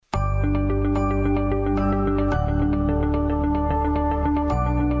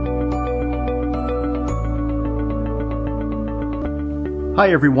Hi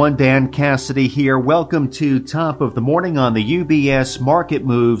everyone, Dan Cassidy here. Welcome to Top of the Morning on the UBS Market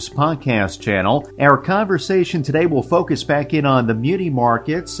Moves podcast channel. Our conversation today will focus back in on the muni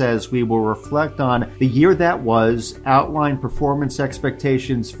markets as we will reflect on the year that was, outline performance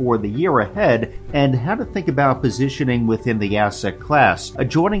expectations for the year ahead, and how to think about positioning within the asset class.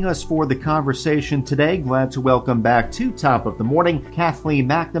 Joining us for the conversation today, glad to welcome back to Top of the Morning, Kathleen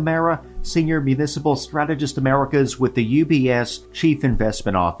McNamara, Senior Municipal Strategist Americas with the UBS Chief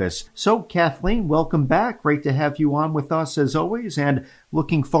Investment Office. So, Kathleen, welcome back. Great to have you on with us as always, and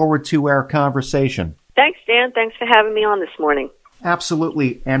looking forward to our conversation. Thanks, Dan. Thanks for having me on this morning.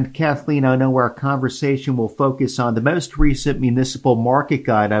 Absolutely. And Kathleen, I know our conversation will focus on the most recent municipal market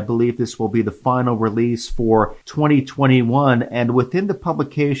guide. I believe this will be the final release for 2021. And within the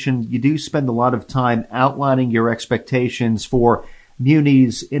publication, you do spend a lot of time outlining your expectations for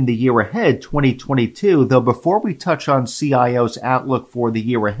munis in the year ahead, 2022, though before we touch on CIO's outlook for the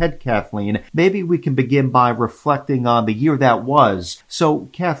year ahead, Kathleen, maybe we can begin by reflecting on the year that was. So,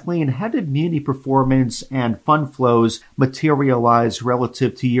 Kathleen, how did muni performance and fund flows materialize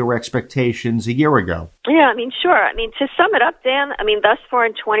relative to your expectations a year ago? Yeah, sure. To sum it up, Dan, thus far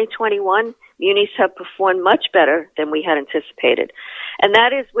in 2021, munis have performed much better than we had anticipated. And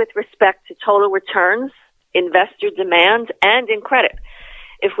that is with respect to total returns, investor demand, and in credit.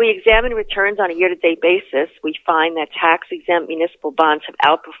 If we examine returns on a year-to-date basis, we find that tax-exempt municipal bonds have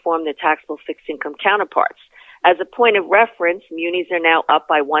outperformed their taxable fixed income counterparts. As a point of reference, munis are now up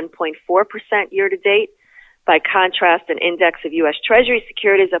by 1.4% year-to-date. By contrast, an index of U.S. Treasury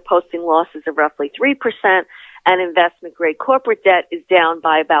securities are posting losses of roughly 3%, and investment-grade corporate debt is down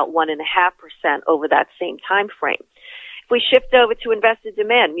by about 1.5% over that same time frame. If we shift over to investor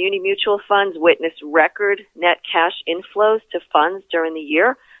demand, muni mutual funds witnessed record net cash inflows to funds during the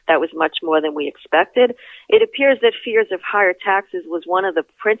year. That was much more than we expected. It appears that fears of higher taxes was one of the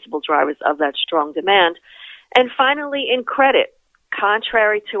principal drivers of that strong demand. And finally, in credit,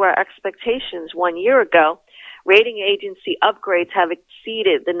 contrary to our expectations 1 year ago, rating agency upgrades have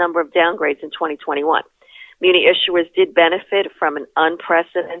exceeded the number of downgrades in 2021. Muni issuers did benefit from an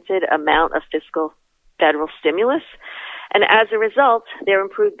unprecedented amount of fiscal federal stimulus. And as a result, their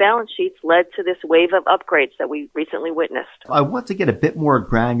improved balance sheets led to this wave of upgrades that we recently witnessed. I want to get a bit more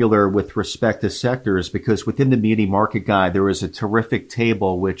granular with respect to sectors because within the Muni Market Guide, there is a terrific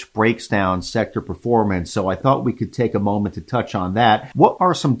table which breaks down sector performance. So I thought we could take a moment to touch on that. What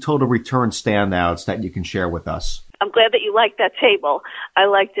are some total return standouts that you can share with us? I'm glad that you liked that table. I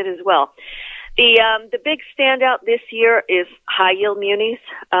liked it as well. The big standout this year is high yield munis.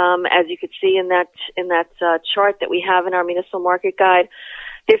 As you could see in that chart that we have in our municipal market guide,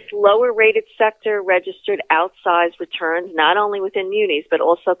 this lower rated sector registered outsized returns not only within munis but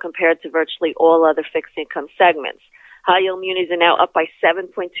also compared to virtually all other fixed income segments. High yield munis are now up by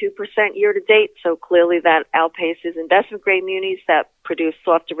 7.2% year to date, so clearly that outpaces investment grade munis that produce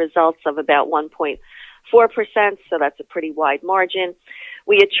softer results of about 1.4%, so that's a pretty wide margin.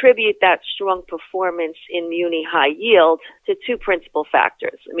 We attribute that strong performance in muni high yield to two principal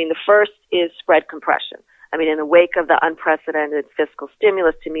factors. The first is spread compression. In the wake of the unprecedented fiscal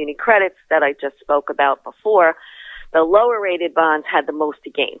stimulus to muni credits that I just spoke about before, the lower rated bonds had the most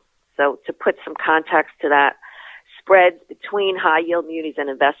to gain. So to put some context to that, spreads between high yield munis and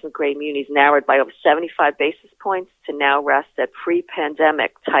investment grade munis narrowed by over 75 basis points to now rest at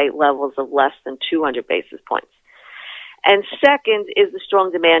pre-pandemic tight levels of less than 200 basis points. And second is the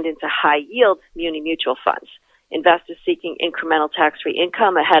strong demand into high-yield muni mutual funds. Investors seeking incremental tax-free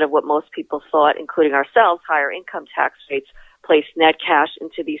income ahead of what most people thought, including ourselves, higher income tax rates placed net cash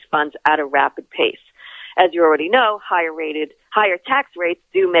into these funds at a rapid pace. As you already know, higher tax rates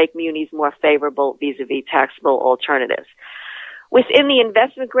do make munis more favorable vis-a-vis taxable alternatives. Within the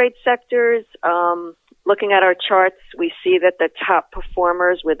investment-grade sectors, looking at our charts, we see that the top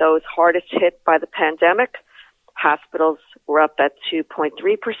performers were those hardest hit by the pandemic. Hospitals were up at 2.3%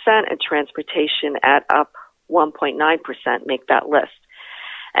 and transportation at up 1.9% make that list.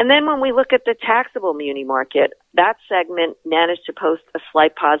 And then when we look at the taxable muni market, that segment managed to post a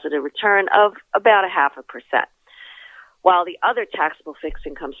slight positive return of about 0.5%, while the other taxable fixed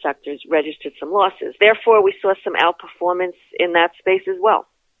income sectors registered some losses. Therefore, we saw some outperformance in that space as well.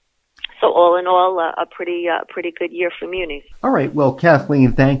 So all in all, a pretty good year for munis. All right. Well,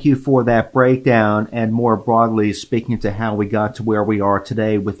 Kathleen, thank you for that breakdown and more broadly speaking to how we got to where we are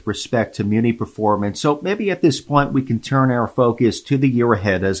today with respect to muni performance. So maybe at this point we can turn our focus to the year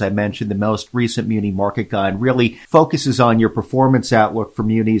ahead. As I mentioned, the most recent Muni Market Guide really focuses on your performance outlook for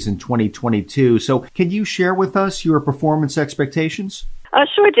munis in 2022. So can you share with us your performance expectations?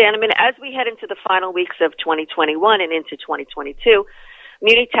 Sure, Dan. As we head into the final weeks of 2021 and into 2022,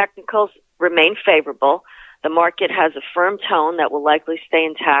 Muni technicals remain favorable. The market has a firm tone that will likely stay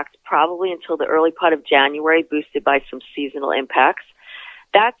intact probably until the early part of January, boosted by some seasonal impacts.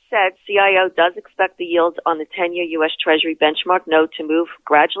 That said, CIO does expect the yield on the 10-year U.S. Treasury benchmark note to move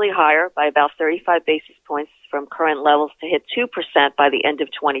gradually higher by about 35 basis points from current levels to hit 2% by the end of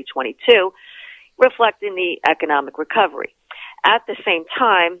 2022, reflecting the economic recovery. At the same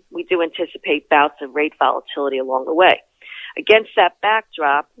time, we do anticipate bouts of rate volatility along the way. Against that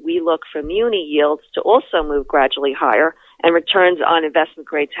backdrop, we look for muni yields to also move gradually higher and returns on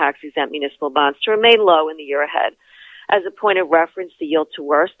investment-grade tax-exempt municipal bonds to remain low in the year ahead. As a point of reference, the yield to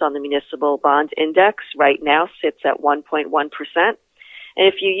worst on the municipal bond index right now sits at 1.1%. And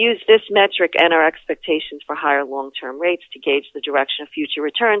if you use this metric and our expectations for higher long-term rates to gauge the direction of future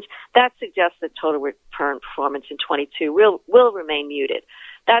returns, that suggests that total return performance in 22 will remain muted.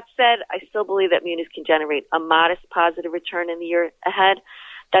 That said, I still believe that munis can generate a modest positive return in the year ahead.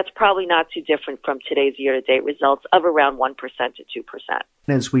 That's probably not too different from today's year-to-date results of around 1% to 2%.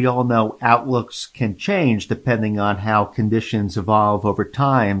 As we all know, outlooks can change depending on how conditions evolve over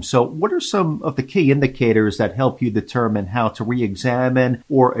time. So what are some of the key indicators that help you determine how to re-examine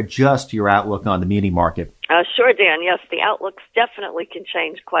or adjust your outlook on the muni market? Sure, Dan. Yes, the outlooks definitely can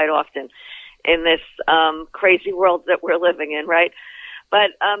change quite often in this crazy world that we're living in, right? But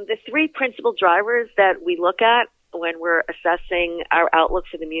the three principal drivers that we look at when we're assessing our outlook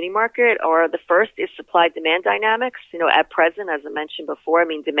for the muni market are, the first is supply-demand dynamics. At present, as I mentioned before,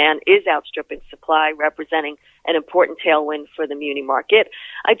 demand is outstripping supply, representing an important tailwind for the muni market.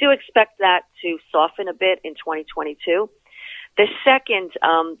 I do expect that to soften a bit in 2022. The second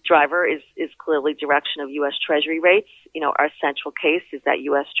driver is clearly direction of U.S. Treasury rates. Our central case is that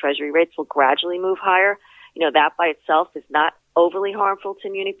U.S. Treasury rates will gradually move higher. That by itself is not overly harmful to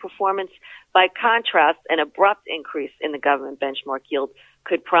muni performance. By contrast, an abrupt increase in the government benchmark yield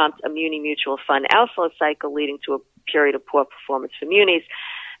could prompt a muni mutual fund outflow cycle, leading to a period of poor performance for munis.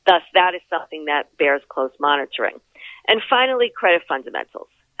 Thus, that is something that bears close monitoring. And finally, credit fundamentals.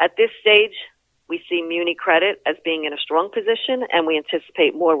 At this stage, we see muni credit as being in a strong position, and we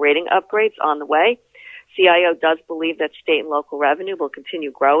anticipate more rating upgrades on the way. CIO does believe that state and local revenue will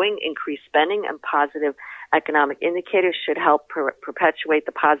continue growing, increased spending, and positive economic indicators should help perpetuate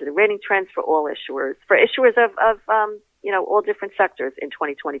the positive rating trends for all issuers, of all different sectors in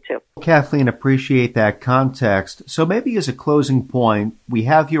 2022. Kathleen, appreciate that context. So maybe as a closing point, we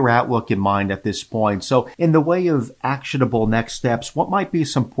have your outlook in mind at this point. So in the way of actionable next steps, what might be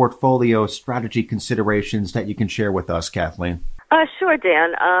some portfolio strategy considerations that you can share with us, Kathleen? Sure,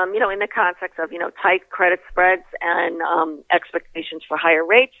 Dan. In the context of, tight credit spreads and expectations for higher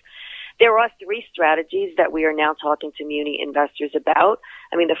rates, there are three strategies that we are now talking to muni investors about.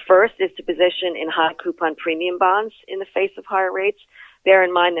 The first is to position in high coupon premium bonds in the face of higher rates. Bear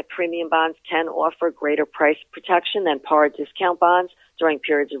in mind that premium bonds can offer greater price protection than par discount bonds during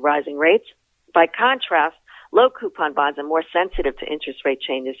periods of rising rates. By contrast, low coupon bonds are more sensitive to interest rate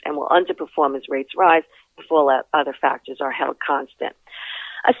changes and will underperform as rates rise if all other factors are held constant.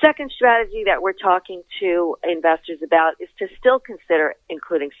 A second strategy that we're talking to investors about is to still consider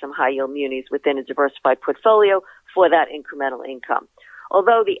including some high-yield munis within a diversified portfolio for that incremental income.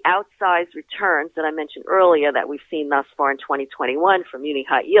 Although the outsized returns that I mentioned earlier that we've seen thus far in 2021 for muni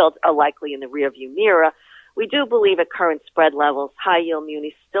high yields are likely in the rearview mirror, we do believe at current spread levels, high-yield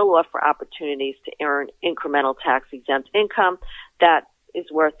munis still offer opportunities to earn incremental tax-exempt income that is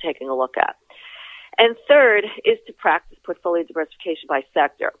worth taking a look at. And third is to practice portfolio diversification by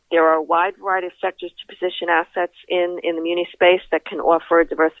sector. There are a wide variety of sectors to position assets in the muni space that can offer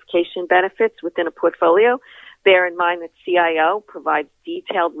diversification benefits within a portfolio. Bear in mind that CIO provides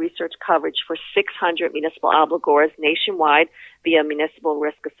detailed research coverage for 600 municipal obligors nationwide via municipal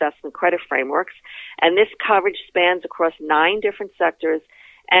risk assessment credit frameworks. And this coverage spans across 9 different sectors,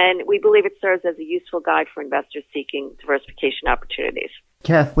 and we believe it serves as a useful guide for investors seeking diversification opportunities.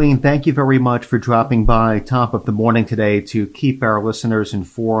 Kathleen, thank you very much for dropping by top of the morning today to keep our listeners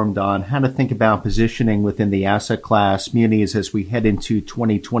informed on how to think about positioning within the asset class munis as we head into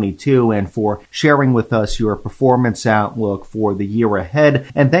 2022, and for sharing with us your performance outlook for the year ahead.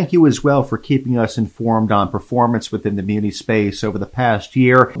 And thank you as well for keeping us informed on performance within the muni space over the past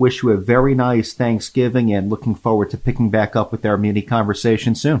year. Wish you a very nice Thanksgiving and looking forward to picking back up with our muni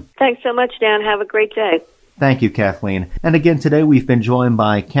conversation soon. Thanks so much, Dan. Have a great day. Thank you, Kathleen. And again, today we've been joined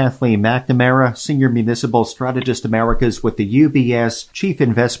by Kathleen McNamara, Senior Municipal Strategist Americas with the UBS Chief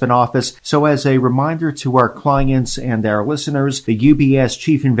Investment Office. So as a reminder to our clients and our listeners, the UBS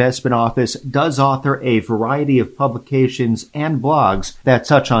Chief Investment Office does author a variety of publications and blogs that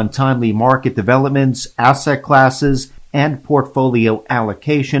touch on timely market developments, asset classes, and portfolio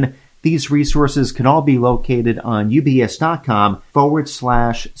allocation. These resources can all be located on ubs.com/CIO,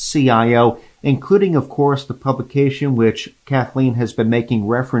 including, of course, the publication which Kathleen has been making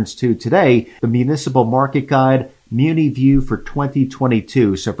reference to today, the Municipal Market Guide, Muni View for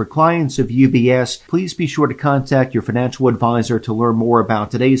 2022. So for clients of UBS, please be sure to contact your financial advisor to learn more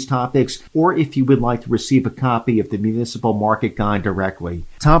about today's topics, or if you would like to receive a copy of the Municipal Market Guide directly.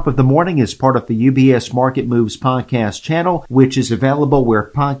 Top of the Morning is part of the UBS Market Moves podcast channel, which is available where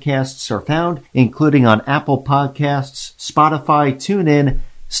podcasts are found, including on Apple Podcasts, Spotify, TuneIn,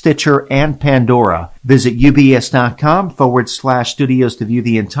 Stitcher, and Pandora. Visit ubs.com/studios to view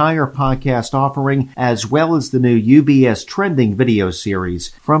the entire podcast offering, as well as the new UBS Trending video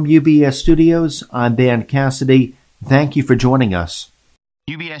series. From UBS Studios, I'm Dan Cassidy. Thank you for joining us.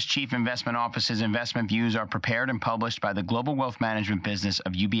 UBS Chief Investment Office's investment views are prepared and published by the global wealth management business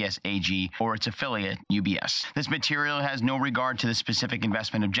of UBS AG or its affiliate, UBS. This material has no regard to the specific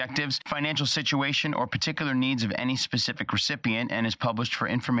investment objectives, financial situation, or particular needs of any specific recipient and is published for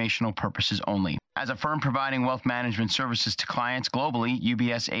informational purposes only. As a firm providing wealth management services to clients globally,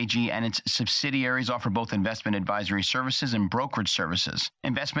 UBS AG and its subsidiaries offer both investment advisory services and brokerage services.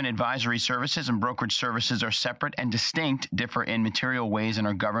 Investment advisory services and brokerage services are separate and distinct, differ in material ways, and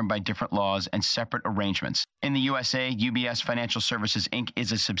are governed by different laws and separate arrangements. In the USA, UBS Financial Services Inc.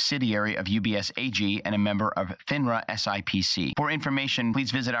 is a subsidiary of UBS AG and a member of FINRA SIPC. For information,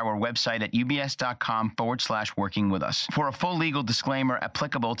 please visit our website at ubs.com/working with us. For a full legal disclaimer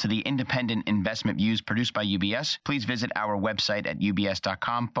applicable to the independent investment views produced by UBS, please visit our website at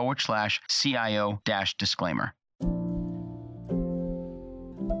ubs.com/CIO-disclaimer.